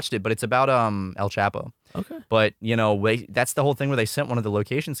haven't watched it, but it's about El Chapo. Okay. But you know, that's the whole thing where they sent one of the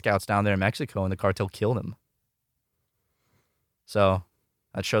location scouts down there in Mexico, and the cartel killed him. So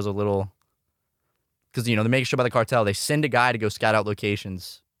that shows a little, because you know they're making sure by the cartel. They send a guy to go scout out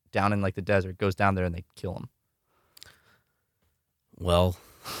locations down in like the desert. Goes down there and they kill him. Well,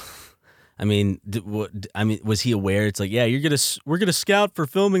 I mean, was he aware? It's like, yeah, we're gonna scout for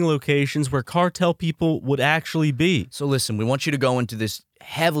filming locations where cartel people would actually be. So listen, we want you to go into this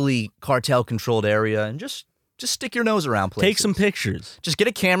heavily cartel controlled area and just stick your nose around places. Take some pictures. Just get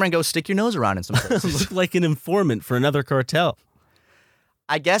a camera and go stick your nose around in some places. Look like an informant for another cartel.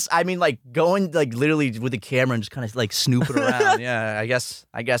 I guess, I mean, like going like literally with the camera and just kind of like snooping around. Yeah, I guess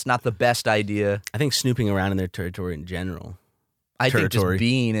not the best idea. I think snooping around in their territory in general. I think Territory. just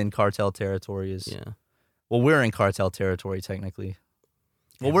being in cartel territory is. Yeah. Well, we're in cartel territory technically.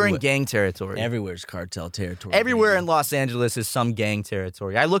 Well, we're in Everywhere- gang territory. Everywhere's cartel territory. Everywhere baby. in Los Angeles is some gang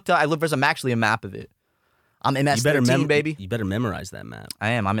territory. I looked. There's actually a map of it. I'm MS-13, baby. You better memorize that map.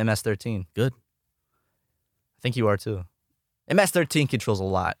 I am. I'm MS-13. Good. I think you are too. MS-13 controls a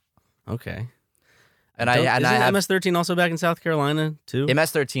lot, Okay. and Isn't I have MS-13 also back in South Carolina too?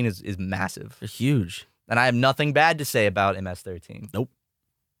 MS-13 is massive, They're huge. and I have nothing bad to say about MS-13.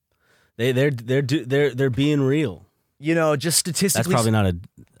 They're being real. You know, just statistically, That's probably not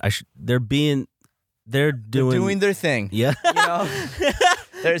a. They're doing their thing. Yeah. You know,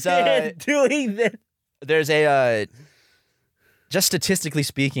 there's They're doing that. there's a just statistically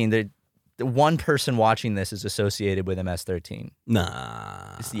speaking, the one person watching this is associated with MS-13.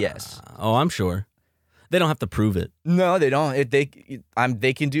 Nah. Yes. Oh, I'm sure. They don't have to prove it. No, they don't. They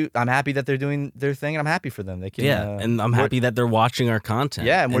can do. I'm happy that they're doing their thing, and I'm happy for them. They can. Yeah, and I'm happy that they're watching our content.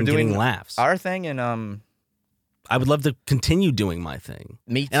 Yeah, and we're getting doing laughs. our thing, and I would love to continue doing my thing,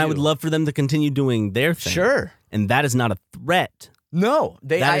 me too. and I would love for them to continue doing their thing. Sure. And that is not a threat. No,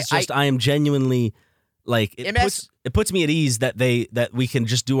 That is just I am genuinely like MS it puts me at ease that we can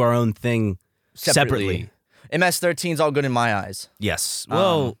just do our own thing separately. MS-13 is all good in my eyes. Yes.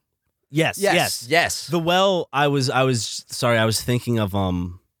 Well, yes. Yes. The well, I was thinking of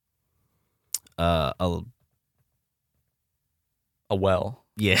A well.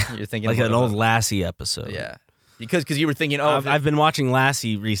 yeah, You're thinking like of an old Lassie episode. Yeah. Because you were thinking, I've been watching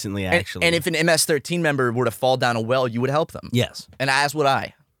Lassie recently, actually. and if an MS-13 member were to fall down a well, you would help them. yes, And as would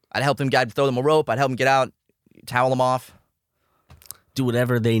I. I'd help them. I'd throw them a rope. I'd help them get out, towel them off. do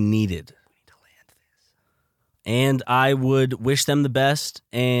whatever they needed. And I would wish them the best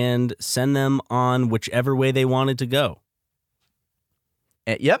and send them on whichever way they wanted to go.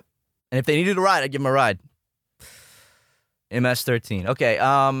 Yep. And if they needed a ride, I'd give them a ride. MS-13. Okay.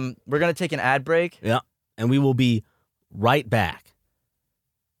 We're gonna take an ad break. Yeah. And we will be right back.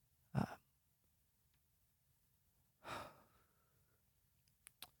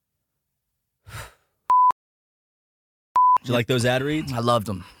 Do you like those ad reads? I loved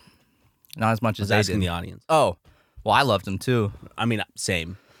them. Not as much I as was I asking did. the audience. Oh, well, I loved them too. I mean,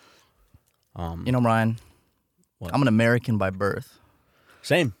 same. You know, Ryan, What? I'm an American by birth,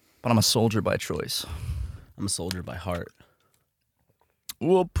 Same. but I'm a soldier by choice. I'm a soldier by heart.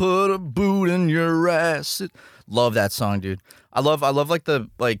 We'll put a boot in your ass. Love that song, dude. I love like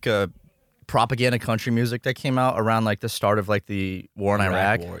the propaganda country music that came out around like the start of like the war in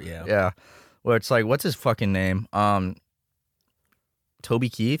Iraq. War, yeah. Yeah. Where it's like, what's his fucking name? Toby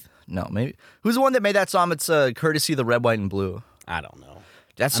Keith? No, maybe. Who's the one that made that song? It's courtesy of the Red, White, and Blue. I don't know.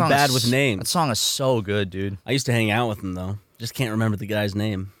 That song I'm bad is- with names. That song is so good, dude. I used to hang out with him though. Just can't remember the guy's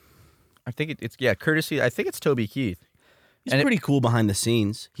name. I think it's courtesy. I think it's Toby Keith. He's And pretty cool behind the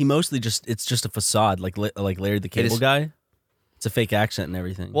scenes. He mostly it's just a facade, like Larry the Cable is- Guy. It's a fake accent and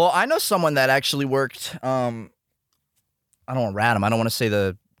everything. Well, I know someone that actually worked. I don't want to rat him. I don't want to say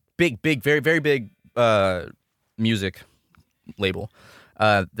the big, very, very big music label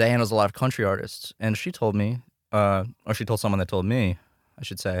that handles a lot of country artists. And she told me, or she told someone that told me, I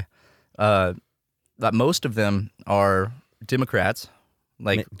should say, that most of them are Democrats.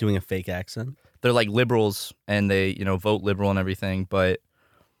 Like doing a fake accent. they're like liberals and they vote liberal and everything, but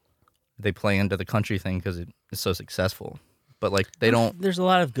they play into the country thing because it's so successful. But like they don't. There's a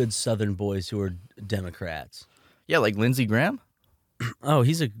lot of good Southern boys who are Democrats. Yeah, like Lindsey Graham. Oh,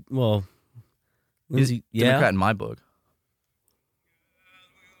 he's Lindsey. He's Yeah. Democrat in my book.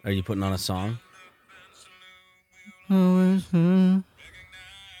 Are you putting on a song?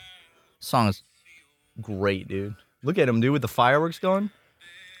 Song is great, dude. Look at him, dude, with the fireworks going.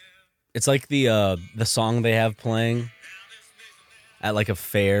 It's like the song they have playing at like a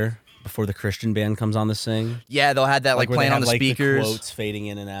fair before the Christian band comes on to sing. Yeah, they'll have that like where playing they on have, the like, speakers. quotes fading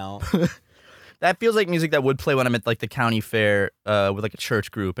in and out. That feels like music that would play when I'm at like the county fair with like a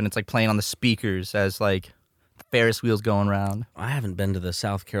church group, and it's like playing on the speakers as like the Ferris wheels going around. I haven't been to the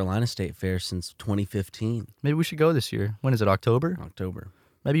South Carolina State Fair since 2015, Maybe we should go this year. When is it? October? October.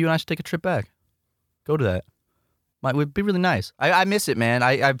 Maybe you and I should take a trip back. Go to that. Would be really nice. I miss it, man.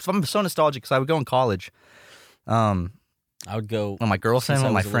 I'm so nostalgic because I would go in college. I would go With my girlfriend, since I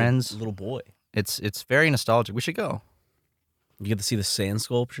with my was a friends. little boy. It's very nostalgic. We should go. You get to see the sand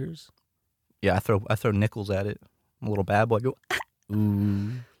sculptures. Yeah, I throw nickels at it. I'm a little bad boy. Go.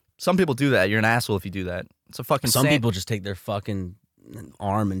 Ooh. Some people do that. You're an asshole if you do that. It's a fucking. Some sand- people just take their fucking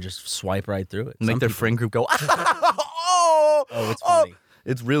arm and just swipe right through it. make Some their people- friend group go. Oh, it's funny.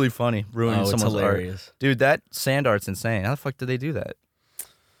 It's really funny. Ruining Oh, it's someone's hilarious. art. Dude, that sand art's insane. How the fuck did they do that?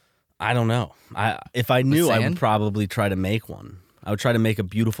 I don't know. If I knew, I would sand? probably try to make one. I would try to make a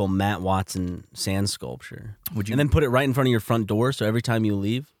beautiful Matt Watson sand sculpture. Would you? And then put it right in front of your front door, so every time you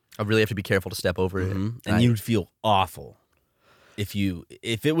leave, I really have to be careful to step over it. and you'd feel awful if you're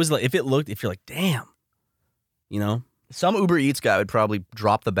like, damn, you know. Some Uber Eats guy would probably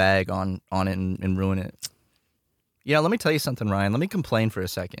drop the bag on it and ruin it. Yeah, let me tell you something, Ryan. Let me complain for a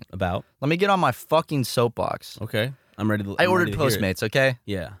second. About Let me get on my fucking soapbox. okay, I'm ready to. I I'm ordered ready to hear it. Postmates, okay?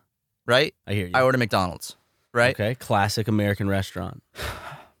 Yeah, Right? I hear you. I ordered McDonald's, right? Okay, classic American restaurant.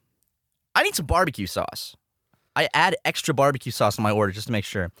 I need some barbecue sauce. I add extra barbecue sauce on my order just to make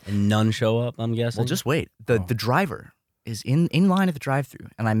sure. And none show up. I'm guessing. Well, just wait. The driver is in line at the drive-thru,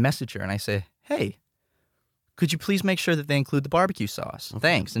 and I message her and I say, "Hey, could you please make sure that they include the barbecue sauce?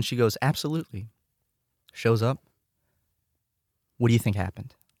 Thanks." And she goes, "Absolutely." Shows up. What do you think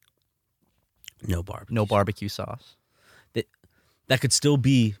happened? no barbecue. No barbecue sauce. That could still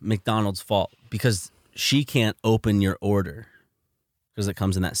be McDonald's fault because she can't open your order because it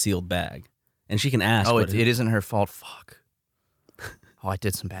comes in that sealed bag, and she can ask. Oh, but it isn't her fault. Fuck. Oh, I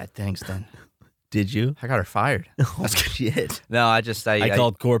did some bad things then. Did you? I got her fired. Oh, shit. No, I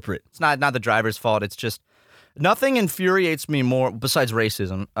called corporate. It's not the driver's fault. It's just nothing infuriates me more besides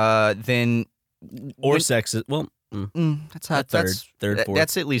racism than Or sexist. Well, that's how third, fourth.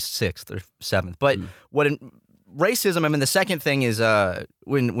 That's at least sixth or seventh. But racism. I mean, the second thing is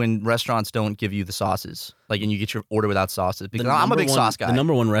when restaurants don't give you the sauces, like, and you get your order without sauces. Because I'm a big sauce guy. The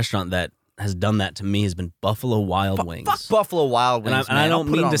number one restaurant that has done that to me has been Buffalo Wild Wings. Fuck Buffalo Wild Wings. And I man. I'll don't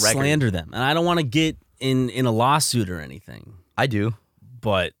put it mean on to record. slander them, and I don't want to get in a lawsuit or anything. I do.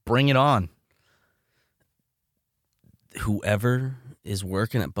 But Bring it on. whoever is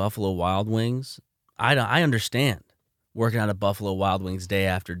working at Buffalo Wild Wings, I understand working out at Buffalo Wild Wings day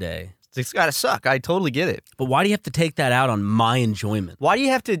after day. It's gotta suck. I totally get it. But why do you have to take that out on my enjoyment? Why do you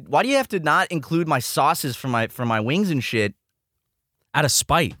have to not include my sauces for my wings and shit? Out of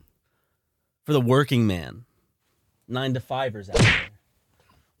spite for the working man, 9-to-5ers out there,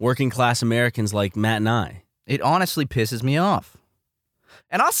 working class Americans like Matt and I. It honestly pisses me off.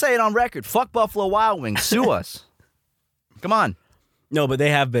 And I'll say it on record. Fuck Buffalo Wild Wings. Sue us. Come on. No, but they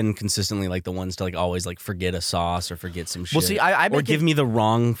have been consistently like the ones to like always like forget a sauce or forget some shit. Well, see, I or give me the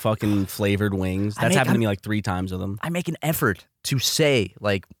wrong fucking flavored wings. That's happened to me like 3 times with them. I make an effort to say,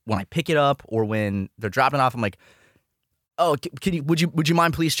 like, when I pick it up or when they're dropping it off, I'm like, oh, would you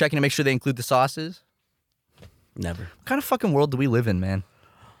mind please checking to make sure they include the sauces? Never. What kind of fucking world do we live in, man?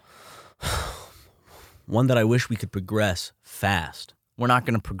 One that I wish we could progress fast. We're not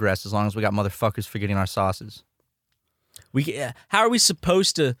going to progress as long as we got motherfuckers forgetting our sauces. How are we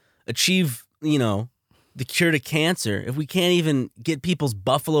supposed to achieve, the cure to cancer if we can't even get people's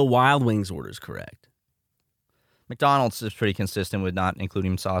Buffalo Wild Wings orders correct? McDonald's is pretty consistent with not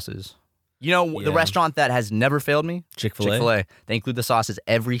including sauces. You know, the Yeah. restaurant that has never failed me? Chick-fil-A? Chick-fil-A. They include the sauces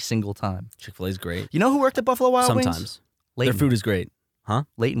every single time. Chick-fil-A is great. You know who worked at Buffalo Wild Wings? Sometimes. Their Leighton. food is great. Huh?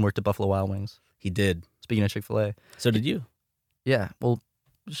 Leighton worked at Buffalo Wild Wings. He did. Speaking of Chick-fil-A. So did you. Yeah, well,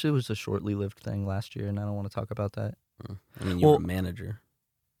 it was a shortly lived thing last year, and I don't want to talk about that. I mean, you were a manager.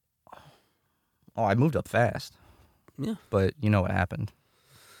 Oh, I moved up fast. Yeah. But you know what happened.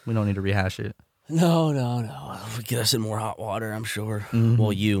 We don't need to rehash it. No. It'll get us in more hot water, I'm sure. Mhm.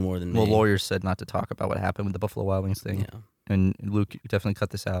 Well, you more than me. Well, lawyers said not to talk about what happened with the Buffalo Wild Wings thing. Yeah. And Luke, you definitely cut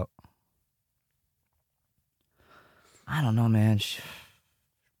this out. I don't know, man.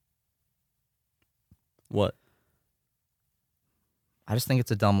 What? I just think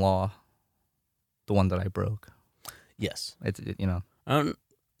it's a dumb law. The one that I broke. Yes. You know.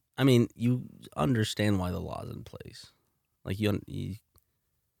 I mean, you understand why the law's in place. Like, you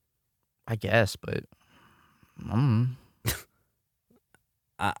I guess, but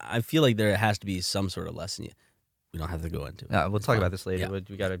I feel like there has to be some sort of lesson. We don't have to go into it. we'll It's talk fine. about this later. Yeah.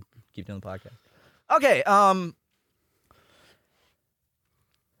 We got to keep doing the podcast. Okay.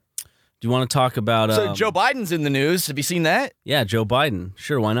 Do you want to talk about? So Joe Biden's in the news. Have you seen that? Yeah, Joe Biden.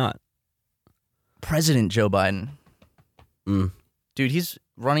 Sure, why not? President Joe Biden. Mm. Dude, he's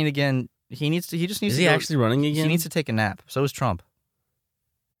running again. He just needs Is to he go- actually running again? He needs to take a nap. So is Trump.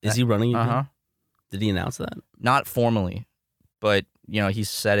 Is he running again? Uh-huh. Did he announce that? Not formally, but he's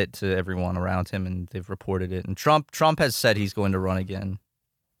said it to everyone around him, and they've reported it. And Trump has said he's going to run again.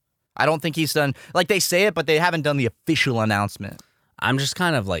 I don't think he's done, like, they say it, but they haven't done the official announcement. I'm just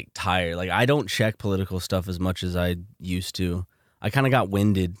kind of like tired. Like, I don't check political stuff as much as I used to. I kind of got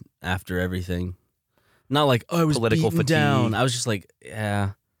winded after everything. Not like, oh, I was Political beaten fatigue. down. I was just like,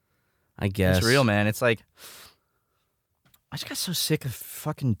 yeah, I guess. It's real, man. It's like, I just got so sick of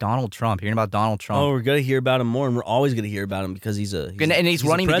fucking Donald Trump, hearing about Donald Trump. Oh, we're gonna hear about him more, and we're always gonna hear about him because he's running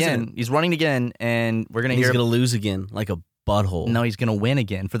president. again. He's running again, and we're gonna And he's hear. gonna lose again, like a butthole. No, he's gonna win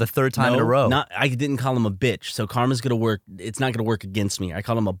again for the third time in a row. I didn't call him a bitch, so karma's gonna work. It's not gonna work against me. I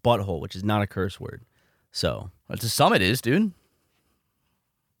called him a butthole, which is not a curse word. So Well, to some it is, dude.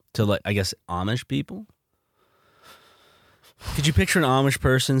 to, like, I guess Amish people. Could you picture an Amish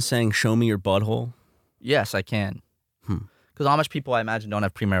person saying, "Show me your butthole"? Yes, I can. Because Amish people, I imagine, don't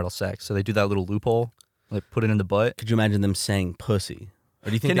have premarital sex, so they do that little loophole, like put it in the butt. Could you imagine them saying "pussy"? Or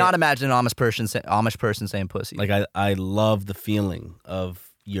do you think Cannot imagine an Amish person saying pussy. like I love the feeling of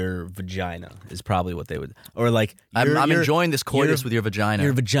your vagina is probably what they would, or like I'm your- enjoying this coitus your- with your vagina,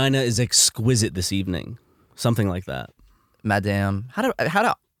 Your vagina is exquisite this evening, something like that. madame. How do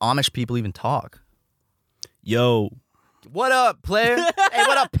Amish people even talk? Yo, What up, player? Hey,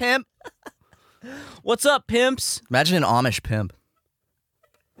 what up, pimp? what's up, pimps? Imagine an Amish pimp.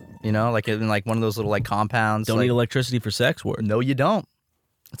 Like in like one of those little like compounds. Don't like, need electricity for sex work, No, you don't.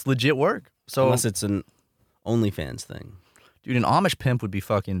 It's legit work. So, unless it's an OnlyFans thing. dude, an Amish pimp would be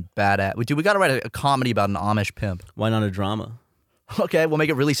fucking badass. Dude, we got to write a comedy about an Amish pimp. Why not a drama? Okay, we'll make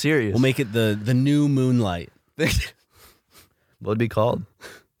it really serious. We'll make it the new Moonlight. What would it be called?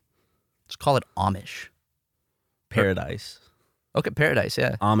 Let's call it Amish. Paradise. Okay, Paradise,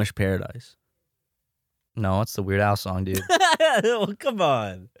 yeah. Amish Paradise. No, it's the Weird Al song, dude. Well, come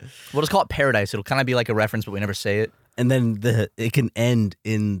on. We'll just call it Paradise. It'll kind of be like a reference, but we never say it. And then it can end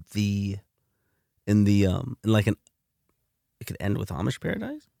in like an. It could end with Amish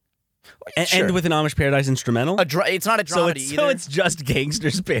Paradise. Sure. End with an Amish Paradise instrumental. It's not a So dramedy it's, either. so it's just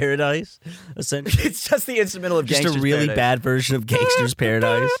Gangster's Paradise, essentially. It's just the instrumental of Just Gangsta's a really Paradise. bad version of Gangster's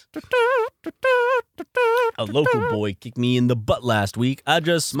Paradise. A local boy kicked me in the butt last week. I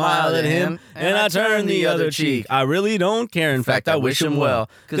just smiled at him and I turned the other cheek. I really don't care. In fact, I wish him well.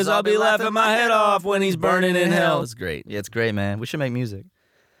 Because I'll be laughing my head off when he's burning in hell. It's great. Yeah, it's great, man. We should make music.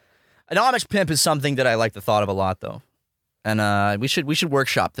 An Amish pimp is something that I like the thought of a lot, though, and we should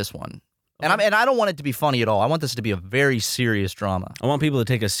workshop this one. And I don't want it to be funny at all. I want this to be a very serious drama. I want people to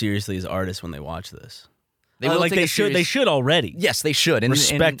take us seriously as artists when they watch this. They will like take they us should. They serious- should already. Yes, they should. And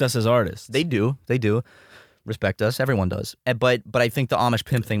Respect us as artists. They do. They do. respect us. Everyone does. But I think the Amish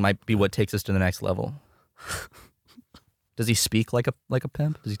pimp thing might be what takes us to the next level. Does he speak like a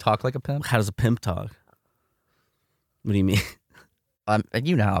pimp? Does he talk like a pimp? How does a pimp talk? What do you mean?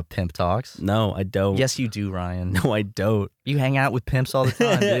 You know how a pimp talks. No, I don't. Yes, you do, Ryan. No, I don't. You hang out with pimps all the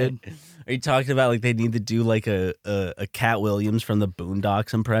time, dude. Are you talking about like they need to do like a Cat Williams from the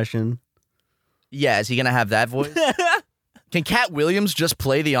Boondocks impression? Yeah, is he gonna have that voice? Can Cat Williams just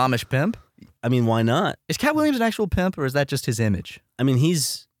play the Amish pimp? I mean, why not? Is Cat Williams an actual pimp, or is that just his image? I mean, he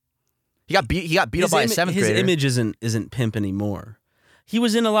got beat up by a seventh grader. His image isn't pimp anymore. He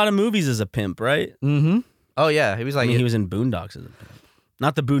was in a lot of movies as a pimp, right? Mm-hmm. Oh yeah, he was like he was in Boondocks as a pimp,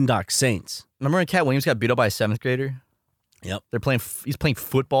 not the Boondock Saints. Remember when Cat Williams got beat up by a seventh grader? Yep. He's playing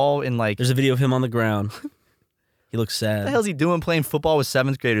football in like. There's a video of him on the ground. He looks sad. What the hell's he doing playing football with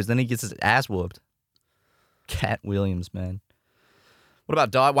seventh graders? Then he gets his ass whooped. Cat Williams, man. What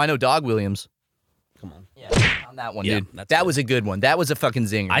about Dog? Why no Dog Williams? Come on. Yeah, on that one, Yeah, dude. that's That good. was a good one. That was a fucking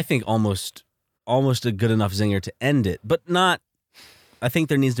zinger. I think almost a good enough zinger to end it, but not. I think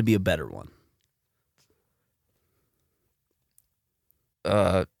there needs to be a better one.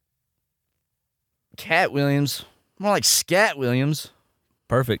 Cat Williams. More like Scat Williams.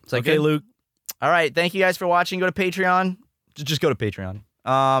 Perfect. It's like, Okay, good? Luke. All right. Thank you guys for watching. Go to Patreon. Just go to Patreon.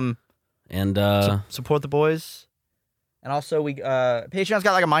 And Support the boys. And also, Patreon's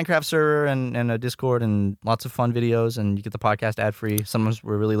got like a Minecraft server and a Discord and lots of fun videos, and you get the podcast ad free. Sometimes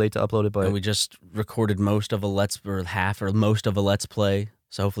we're really late to upload it, but we just recorded most of a let's play,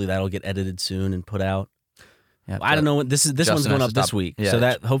 so hopefully that'll get edited soon and put out. yeah, I don't know what this one's Justin going has up to this stop- week, yeah. so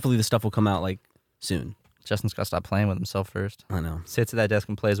that hopefully the stuff will come out like soon. Justin's got to stop playing with himself first. I know. Sits at that desk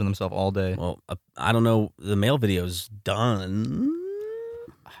and plays with himself all day. Well, I don't know. The mail video's done.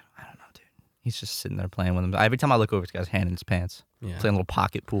 I don't know, dude. He's just sitting there playing with him. Every time I look over, he's got his hand in his pants, Yeah. playing a little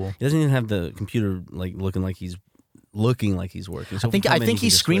pocket pool. He doesn't even have the computer like looking like he's working. So I think if we come in, he can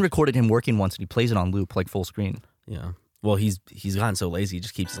just screen switch. recorded him working once, and he plays it on loop, like full screen. Yeah. Well, he's gotten so lazy, he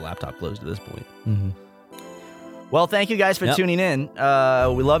just keeps his laptop closed at this point. Mm-hmm. Well, thank you guys for Yep. tuning in.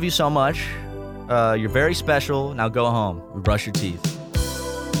 We love you so much. You're very special. Now go home. And brush your teeth.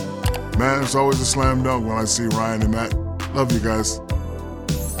 Man, it's always a slam dunk when I see Ryan and Matt. Love you guys.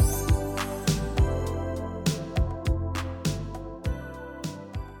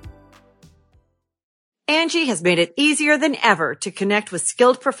 Angie has made it easier than ever to connect with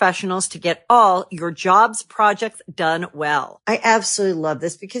skilled professionals to get all your jobs projects done well. I absolutely love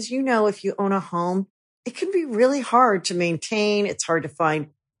this because, you know, if you own a home, it can be really hard to maintain. It's hard to find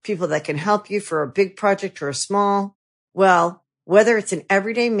people that can help you for a big project or a small. Well, whether it's in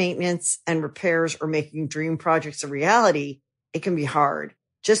everyday maintenance and repairs or making dream projects a reality, it can be hard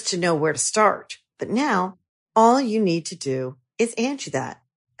just to know where to start. But now all you need to do is Angie that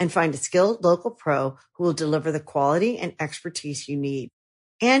and find a skilled local pro who will deliver the quality and expertise you need.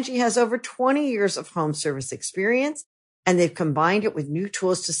 Angie has over 20 years of home service experience, and they've combined it with new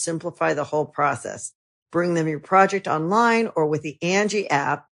tools to simplify the whole process. Bring them your project online or with the Angie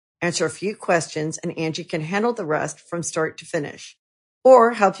app, answer a few questions, and Angie can handle the rest from start to finish.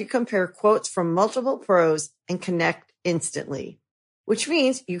 Or help you compare quotes from multiple pros and connect instantly, which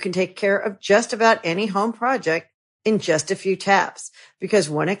means you can take care of just about any home project in just a few taps. Because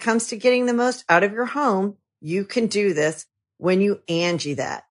when it comes to getting the most out of your home, you can do this when you Angie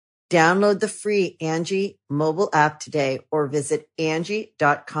that. Download the free Angie mobile app today or visit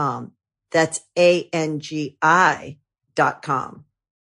Angie.com. That's ANGI.com.